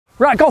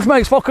Right, golf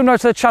mates, welcome now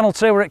to the channel.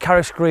 Today we're at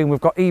Carrick Green. We've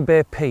got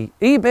eBay Pete.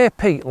 eBay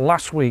Pete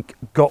last week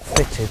got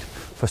fitted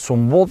for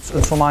some woods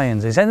and some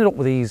irons. He's ended up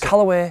with these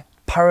Callaway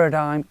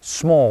Paradym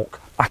Smoke.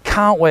 I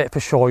can't wait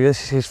to show you.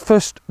 This is his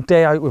first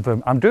day out with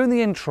him. I'm doing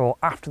the intro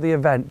after the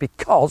event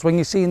because when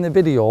you see in the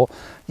video,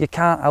 you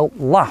can't help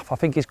laugh. I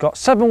think he's got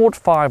 7 wood,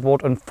 5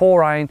 wood and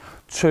 4 iron,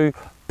 2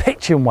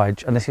 pitching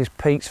wedge. And this is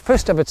Pete's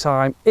first ever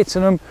time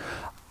hitting them.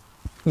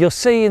 You'll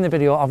see in the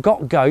video, I've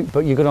got gout,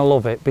 but you're gonna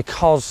love it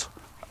because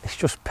it's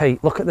just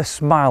Pete. Look at the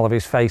smile of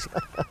his face.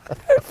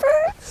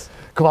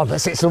 Come on,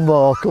 let's hit some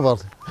more, come on.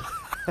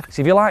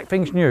 So if you like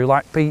things new,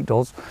 like Pete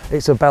does,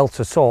 it's a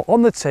belter. So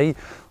on the tee,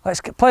 let's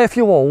play a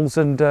few holes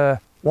and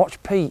watch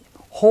Pete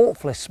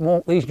hopefully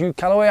smoke these new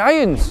Callaway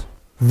irons.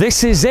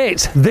 This is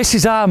it. This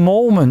is our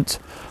moment.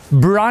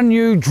 Brand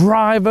new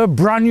driver,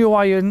 brand new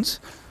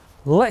irons.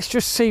 Let's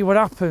just see what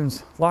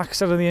happens. Like I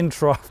said in the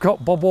intro, I've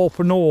got Bob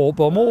open, no hope,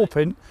 but I'm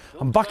hoping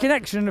I'm back in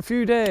action in a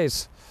few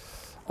days.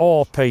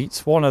 Oh,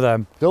 Pete, one of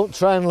them. Don't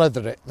try and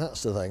leather it,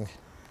 that's the thing.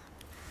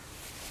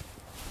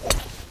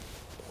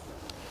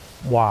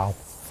 Wow.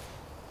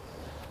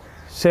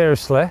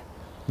 Seriously,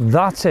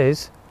 that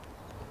is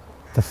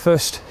the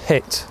first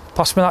hit.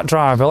 Pass me that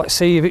driver, let's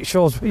see if it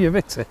shows where you've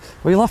hit it.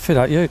 What are you laughing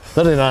at, you?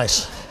 Very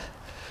nice.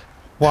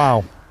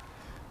 Wow.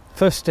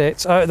 First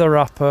hit, out of the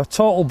wrapper,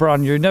 total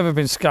brand new, never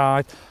been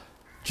skied.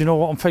 Do you know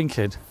what I'm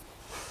thinking?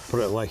 Put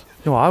it away.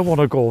 You know, I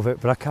want to go with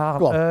it, but I can't.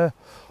 Go on.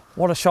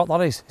 What a shot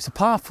that is. It's a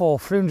par 4,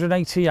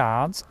 380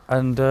 yards,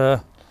 and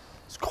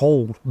it's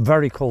cold,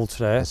 very cold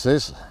today. This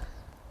is.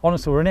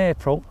 Honestly, we're in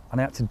April, and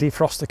I had to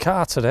defrost the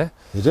car today.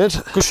 You did?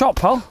 Good shot,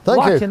 pal. Thank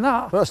you. Liking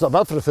that. Well, that's not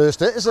bad for the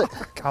first hit, is it?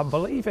 I can't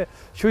believe it.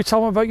 Should we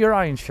tell him about your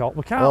iron shot?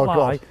 We can't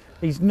lie. God.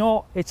 He's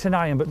not hit an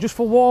iron, but just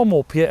for warm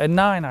up, he hit a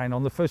 9-iron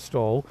on the first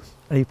hole,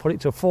 and he put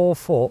it to 4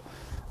 foot,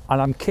 and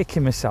I'm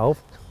kicking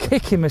myself.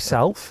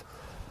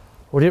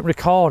 We didn't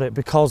record it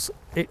because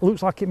it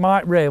looks like it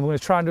might rain. We're going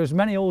to try and do as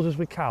many holes as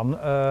we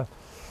can.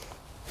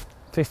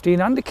 15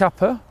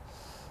 handicapper.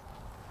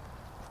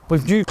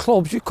 With new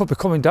clubs, you could be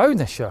coming down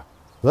this year.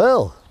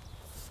 Well,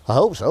 I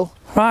hope so.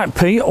 Right,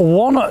 Pete,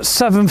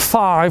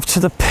 175 to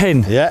the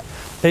pin. Yeah.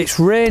 It's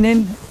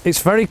raining,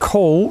 it's very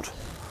cold.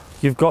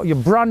 You've got your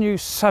brand new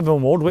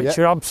 7 wood, which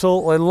you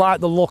absolutely like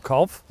the look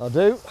of. I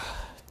do.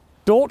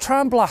 Don't try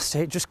and blast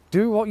it, just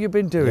do what you've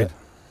been doing. Yeah.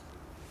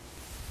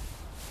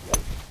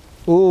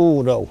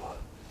 Oh, no.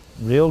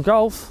 Real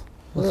golf.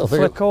 Well,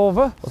 Flick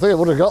over. I think I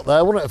would have got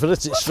there, wouldn't it, if I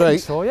hit it straight? I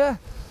think so, yeah.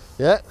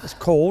 Yeah. It's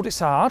cold, it's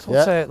hard,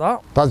 I'll take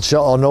that. Bad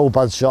shot or no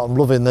bad shot, I'm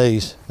loving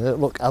these. They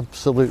look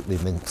absolutely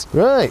mint.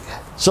 Right,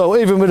 so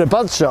even with a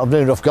bad shot, I've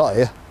near enough got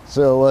here.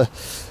 So,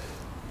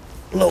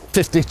 look,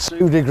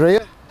 52 degree.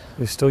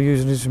 He's still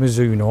using his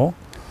Mizuno.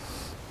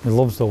 He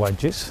loves the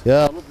wedges.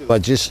 Yeah, I love the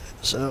wedges.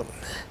 So,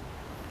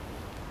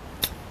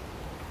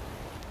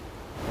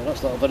 well,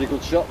 that's not a very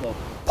good shot though.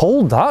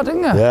 Pulled that,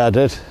 didn't you? Yeah, I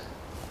did.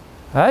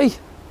 Hey,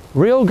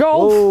 real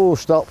golf. Oh,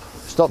 stop.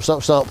 Stop,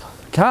 stop, stop.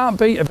 Can't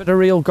beat a bit of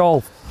real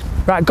golf.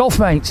 Right, golf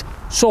mates.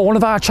 So one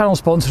of our channel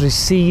sponsors is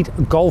Seed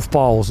Golf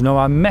Balls. Now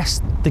I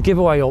messed the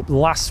giveaway up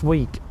last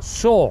week.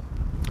 So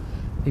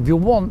if you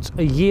want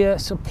a year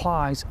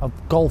supplies of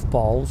golf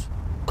balls,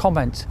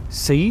 comment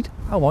Seed,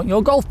 I want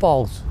your golf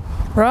balls.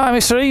 Right,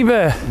 Mr.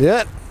 eBay.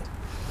 Yeah.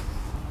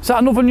 Is that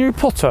another new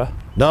putter?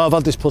 No, I've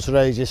had this putter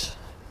ages.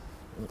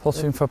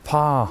 Putting for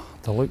par.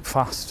 They look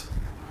fast.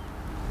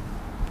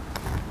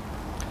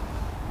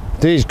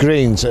 These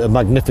greens are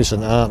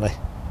magnificent, aren't they?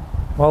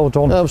 Well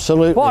done.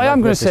 Absolutely. What I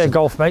am going to say,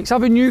 golf mates,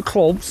 having new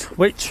clubs,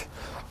 which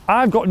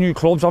I've got new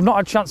clubs, I've not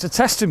had a chance to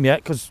test them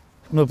yet because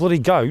I'm a bloody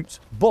goat,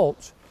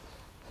 but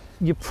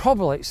you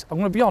probably, I'm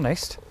going to be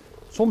honest,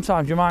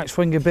 sometimes you might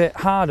swing a bit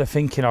harder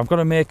thinking I've got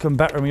to make them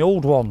better than my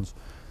old ones.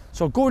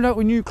 So going out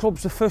with new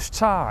clubs the first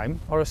time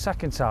or a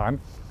second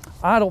time,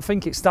 I don't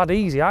think it's that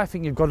easy. I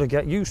think you've got to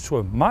get used to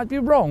them. Might be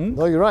wrong.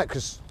 No, you're right,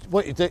 because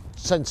what you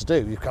tend to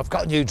do, I've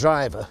got a new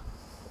driver.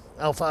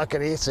 How far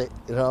can I hit it?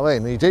 You know what I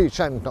mean? You do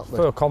try and knock the...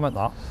 Fair comment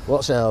that.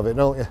 What's out of it,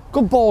 don't you?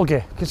 Good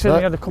bogey,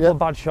 considering you had a couple of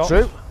bad shots.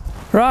 True.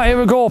 Right, here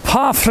we go,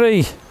 par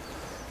 3.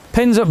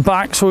 Pins at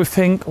back, so we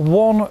think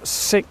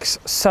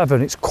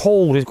 167. It's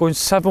cold, he's going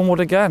 7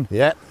 wood again.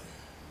 Yeah,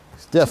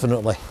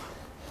 definitely.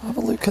 Have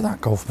a look at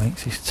that, golf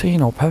mates. He's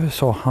teeing up ever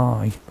so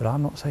high, but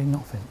I'm not saying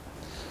nothing.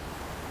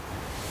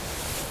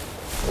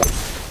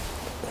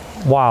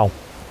 Wow.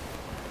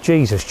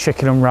 Jesus,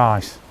 chicken and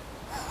rice.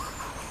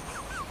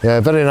 Yeah,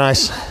 very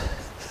nice.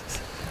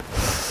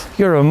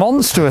 You're a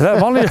monster with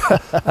them, aren't you?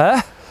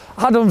 Eh?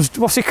 Adam's,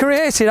 what's he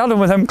created, Adam,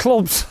 with them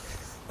clubs?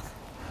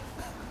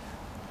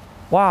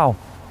 Wow.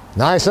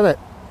 Nice, isn't it?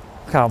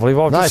 Can't believe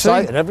what I've just seen.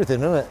 Nice height and everything,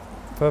 isn't it?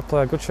 Fair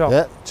play, good shot.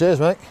 Yeah, cheers,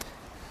 mate.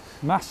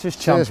 Masters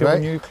Cheers, champion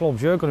with mate. new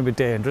clubs. You're going to be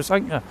dangerous,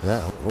 aren't you? Yeah,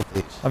 I love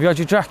these. Have you had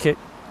your jacket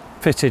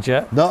fitted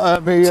yet?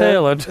 Not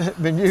Tailored?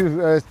 my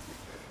new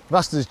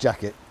Masters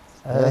jacket.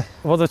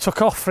 Well, they took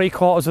off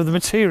 3/4 of the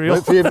material.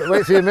 Wait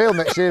for your meal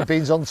next year,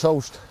 beans on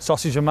toast.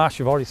 Sausage and mash,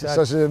 you've already said.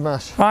 Sausage and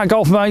mash. Right,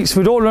 golf mates,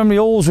 we don't know how many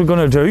holes we're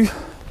going to do.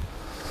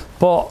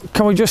 But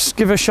can we just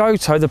give a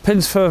shout out? The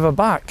pin's further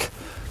back.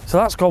 So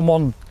that's gone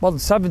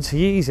 170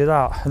 easy,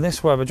 that. And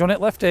this weather. Do you want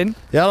it left in?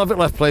 Yeah, I'll have it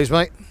left, please,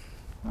 mate.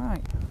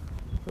 Right.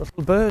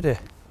 Little birdie.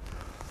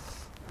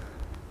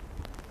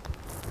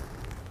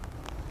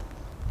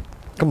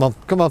 Come on,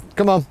 come on,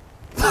 come on.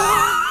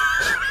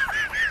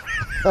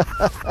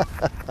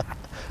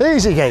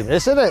 Easy game,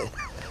 this, isn't it?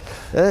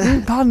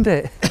 You banned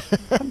it.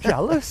 I'm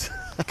jealous.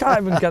 I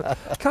can't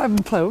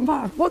even play with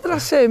that. What did I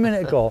say a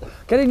minute ago?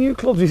 Getting new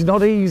clubs is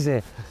not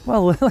easy.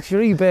 Well, unless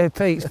you're eBay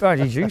Pete,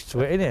 Spargy's used to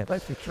it, innit?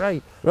 Let's be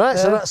straight. Right,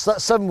 so that's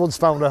 7 months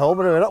found a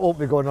home. Anyway, that won't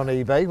be going on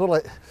eBay, will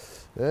it?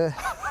 Yeah.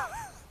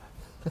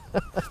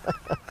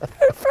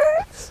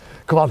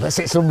 Come on, let's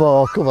hit some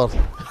more. Come on.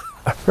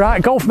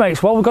 Right, golf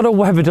mates, well, we've got a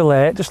weather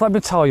delay. Just let me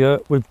tell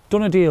you, we've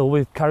done a deal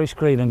with Carry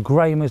Screen and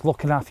Graham is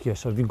looking after you.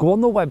 So if you go on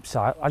the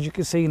website, as you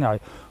can see now,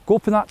 go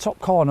up in that top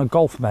corner,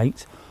 golf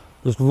mate.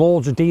 There's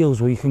loads of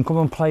deals where you can come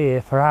and play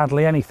here for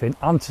hardly anything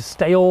and to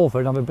stay over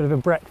and have a bit of a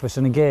breakfast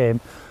and a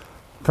game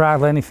for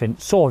hardly anything.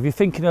 So if you're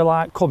thinking of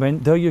like coming,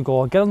 there you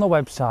go. Get on the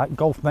website,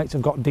 golf mates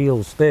have got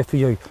deals there for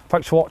you.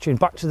 Thanks for watching.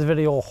 Back to the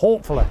video,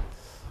 hopefully.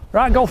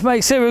 Right, golf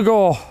mates, here we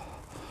go.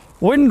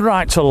 Wind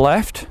right to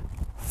left.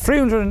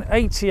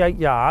 388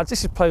 yards.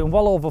 This is playing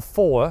well over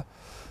 4.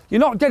 You're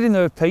not getting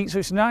there, Pete, so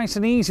it's a nice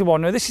and easy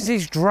one. Now, this is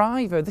his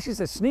driver. This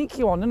is a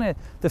sneaky one, isn't it?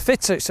 The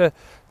fitter, it's a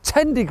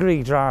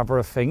 10-degree driver,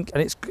 I think,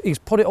 and he's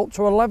put it up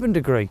to 11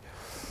 degree.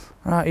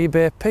 Right,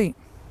 eBay Pete.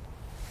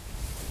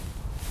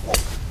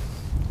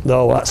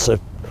 No, that's a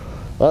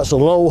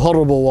low,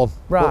 horrible one.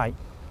 Right.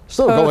 But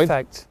still perfect.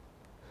 Going.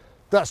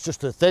 That's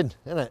just a thin,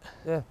 isn't it?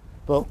 Yeah.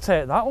 But I'll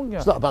take that one, yeah.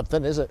 It's not a bad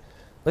thin, is it?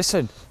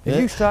 Listen,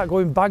 if you start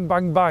going bang,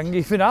 bang, bang,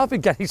 even I'll be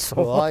getting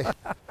some. Why?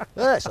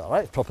 Yeah, it's all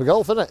right. It's proper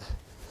golf, isn't it?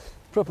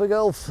 Proper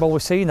golf. Well,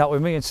 we've seen that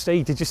with me and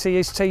Steve. Did you see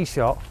his tee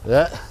shot?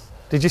 Yeah.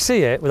 Did you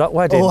see it with that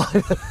wedding? Oh,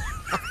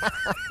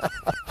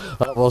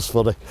 that was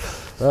funny.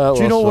 Do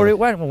you know where it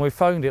went when we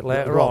found it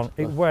later on?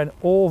 It went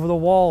over the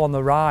wall on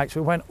the right,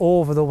 so it went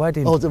over the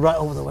wedding. Oh, right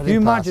over the wedding. Can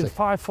you imagine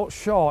 5 foot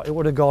short, it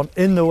would have gone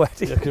in the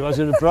wedding. You can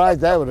imagine the bride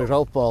there with a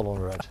golf ball on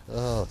her head.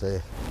 Oh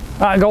dear.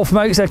 Right, golf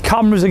mates, their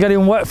cameras are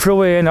getting wet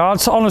through here now.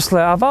 Honestly,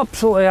 I've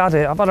absolutely had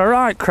it. I've had a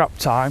right crap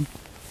time.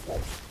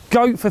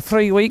 Go out for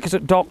 3 weeks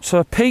at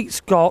Doctor. Pete's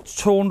got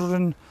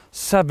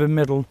 207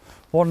 middle,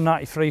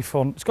 193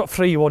 front. It's got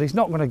 3 wood, he's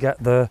not going to get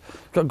there.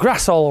 Got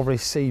grass all over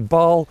his seed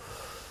ball.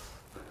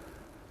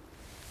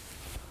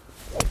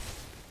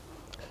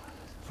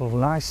 A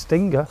nice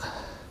stinger.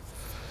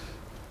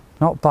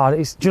 Not bad.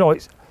 Do you know,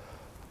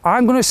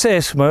 I'm going to say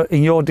something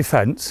in your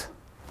defence.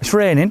 It's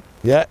raining.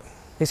 Yeah.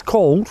 It's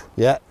cold.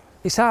 Yeah.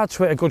 It's hard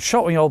to hit a good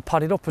shot when you're all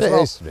padded up as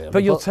well. Is, really,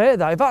 but you'll take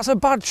that. If that's a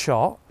bad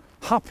shot,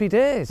 happy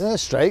days. Yeah,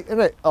 straight, isn't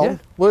it? On. Yeah.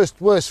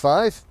 Worst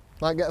 5.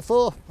 Might get a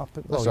 4.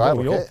 That's how I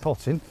look at it.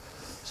 Putting.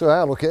 So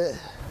I look at it.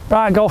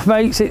 Right, golf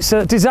mates, it's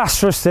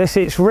disastrous this.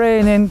 It's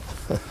raining.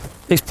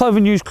 It's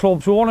Pleasant News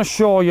Clubs. We want to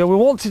show you. We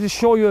wanted to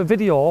show you a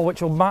video,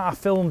 which we might have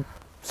filmed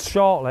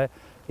shortly.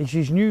 It's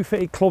his new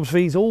fitted clubs for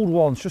these old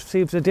ones, just to see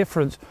if there's a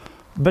difference.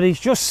 But he's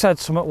just said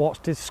something what's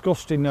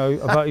disgusting now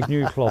about his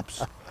new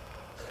clubs.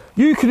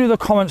 You can do the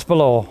comments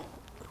below.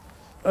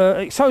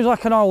 It sounds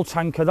like an oil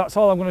tanker. That's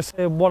all I'm going to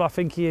say. What I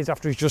think he is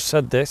after he's just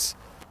said this.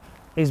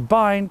 He's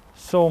buying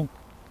some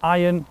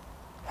iron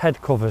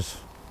head covers.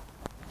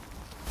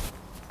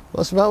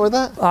 What's the matter with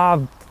that?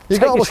 You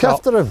got to look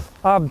after him.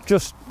 I'm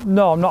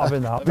not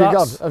having that.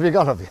 Have you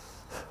got?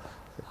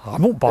 I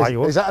won't buy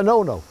you. Is that a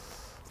no-no?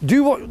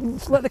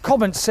 Let the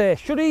comments say,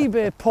 should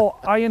eBay put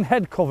iron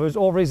head covers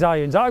over his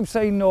irons? I'm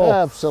saying no.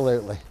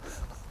 Absolutely.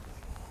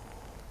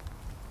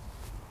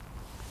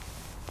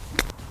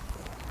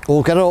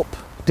 Oh, get up.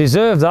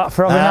 Deserve that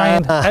for having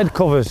iron head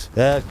covers.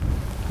 Yeah.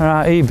 All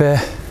right, eBay.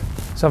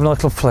 He's having a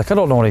little flick. I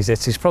don't know what he's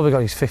hit. He's probably got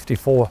his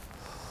 54.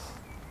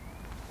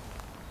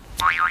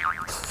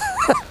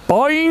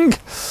 Boing!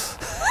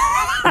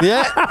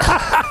 Yeah.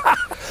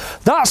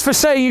 That's for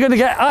saying you're going to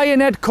get iron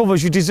head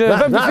covers. You deserve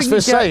everything that's for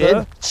you saying get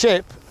there.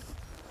 chip.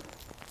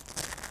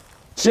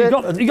 You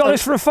got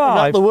this for a 5?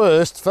 Not the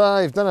worst,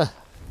 5, don't I?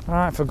 All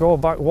right, for go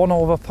back 1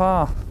 over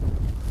par.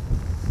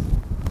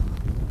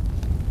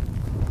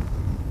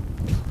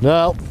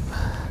 No.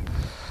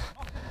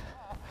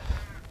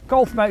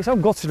 Golf mates,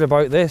 I'm gutted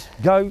about this.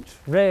 Goat,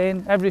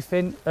 rain,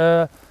 everything.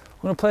 I'm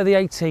going to play the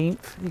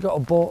 18th. You got a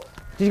boat.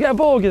 Did you get a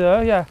bogey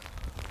there? Yeah.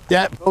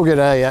 Yeah, bogey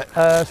there,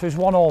 yeah. So it's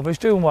 1 over. He's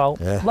doing well.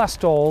 Yeah.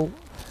 Last hole,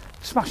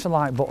 smash the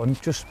like button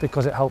just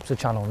because it helps the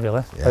channel,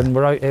 really. Yeah. And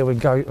we're out here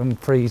with goat and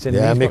freezing.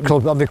 Yeah, my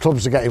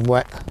clubs are getting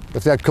wet.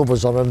 If they had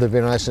covers on them, they'd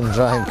be nice and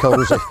dry and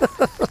cosy.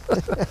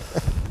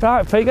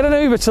 Right, Pete, get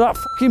an Uber to that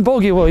fucking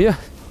buggy, will you?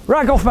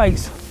 Right, golf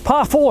mates,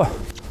 par 4.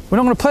 We're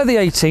not going to play the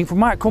 18th. We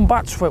might come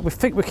back to it. We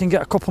think we can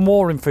get a couple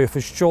more in for you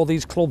to show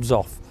these clubs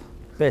off.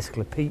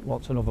 Basically, Pete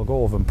wants another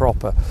go of them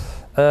proper.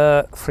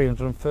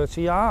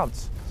 330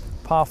 yards,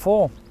 par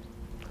 4.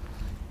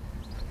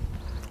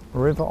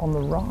 River on the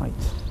right.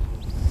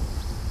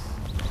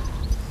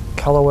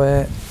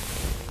 Callaway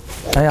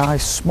AI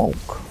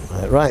smoke.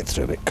 Right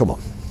through it, come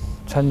on.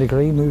 10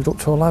 degree, moved up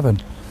to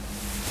 11.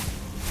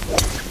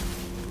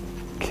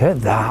 Look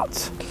at that.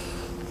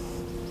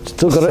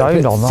 Still got it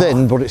a bit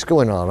thin, but it's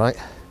going all right.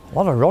 A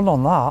lot of run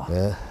on that.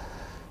 Yeah.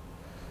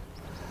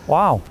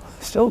 Wow,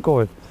 still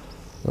going.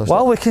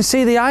 Well, we can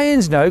see the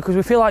irons now because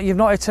we feel like you've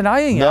not hit an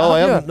iron yet. No, I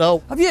haven't,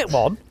 no. Have you hit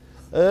one?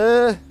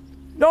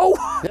 No,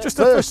 yeah, just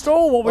the first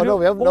hole. What we do? No,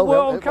 we haven't. We're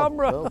No, on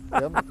camera. No, we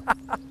haven't.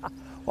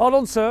 Well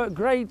done, sir.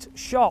 Great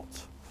shot.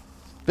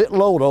 Bit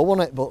low though,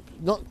 wasn't it? But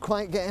not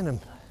quite getting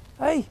them.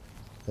 Hey.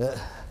 Yeah.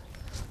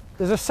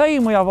 There's a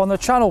saying we have on the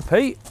channel,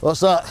 Pete. What's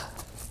that?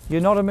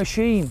 You're not a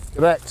machine.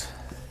 Correct.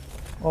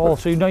 Oh,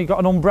 so you know you've got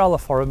an umbrella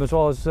for him as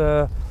well as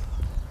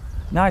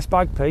nice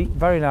bag, Pete.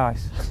 Very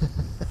nice.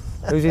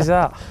 Whose is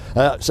that?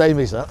 Same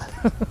as that.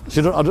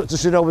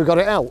 Does she know we got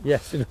it out?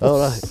 Yes. All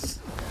right.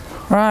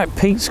 Right,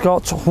 Pete's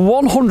got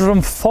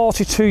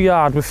 142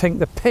 yard. We think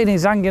the pin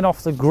is hanging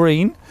off the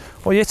green.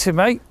 What are you hitting,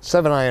 mate?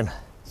 7 iron.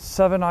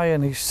 7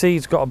 iron. His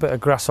seed's got a bit of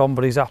grass on,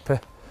 but he's happy.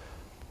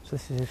 So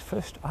this is his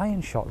first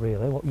iron shot,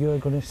 really, what you're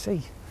going to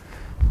see.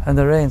 And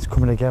the rain's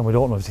coming again. We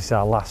don't know if this is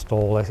our last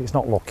hole. It's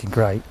not looking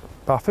great.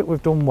 But I think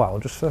we've done well,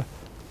 just to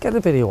get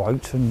the video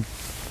out and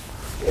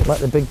let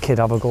the big kid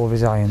have a go with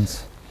his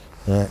irons.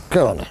 Right,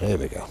 come on, here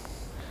we go.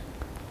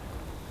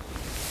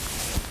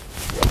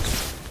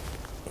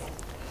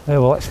 Yeah,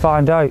 well, let's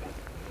find out.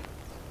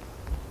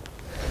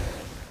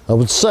 I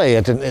would say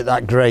I didn't hit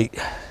that great.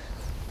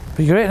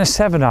 But you're hitting a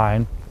 7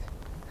 iron,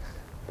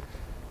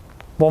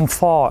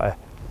 140.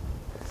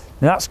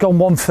 Now that's gone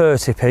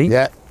 130, Pete.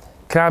 Yeah.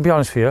 Can I be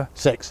honest with you?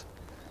 6.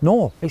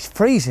 No, it's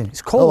freezing,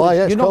 it's cold. Oh,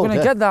 yeah, you're not going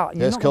to get that.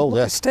 Yeah, it's cold,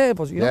 yeah. It's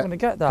stable, you're not going to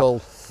get that.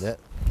 Cold, yeah.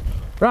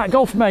 Right,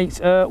 golf mates,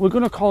 we're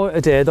going to call it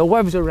a day. The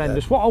weather's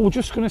horrendous. What I was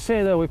just going to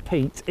say there with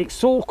Pete, it's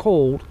so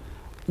cold,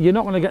 you're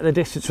not going to get the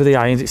distance with the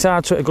irons. It's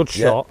hard to hit a good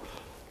shot.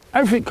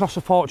 Everything costs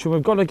a fortune,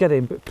 we've got to get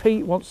in, but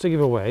Pete wants to give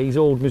away his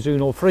old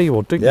Mizuno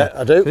 3-wood, didn't you? Yeah,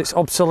 I do. It's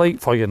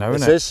obsolete for you now,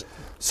 isn't it? It is.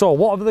 So,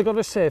 what have they got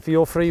to say for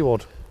your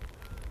 3-wood?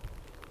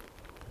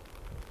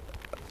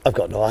 I've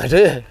got no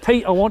idea.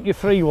 Pete, I want your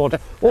 3-wood.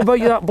 What about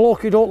you, that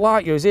bloke who don't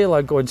like you? Is he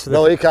allowed going to the...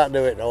 No, he can't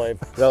do it, no him.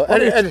 No.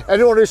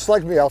 Anyone who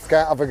slagged me off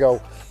can't have a go.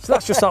 So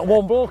that's just that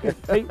one bloke.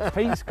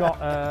 Pete's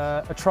got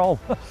a troll.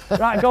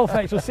 Right, golf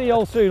mates, we'll see you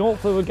all soon.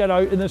 Hopefully we'll get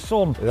out in the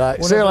sun.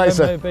 Right, see you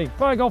later.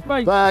 Bye, golf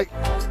mate. Bye.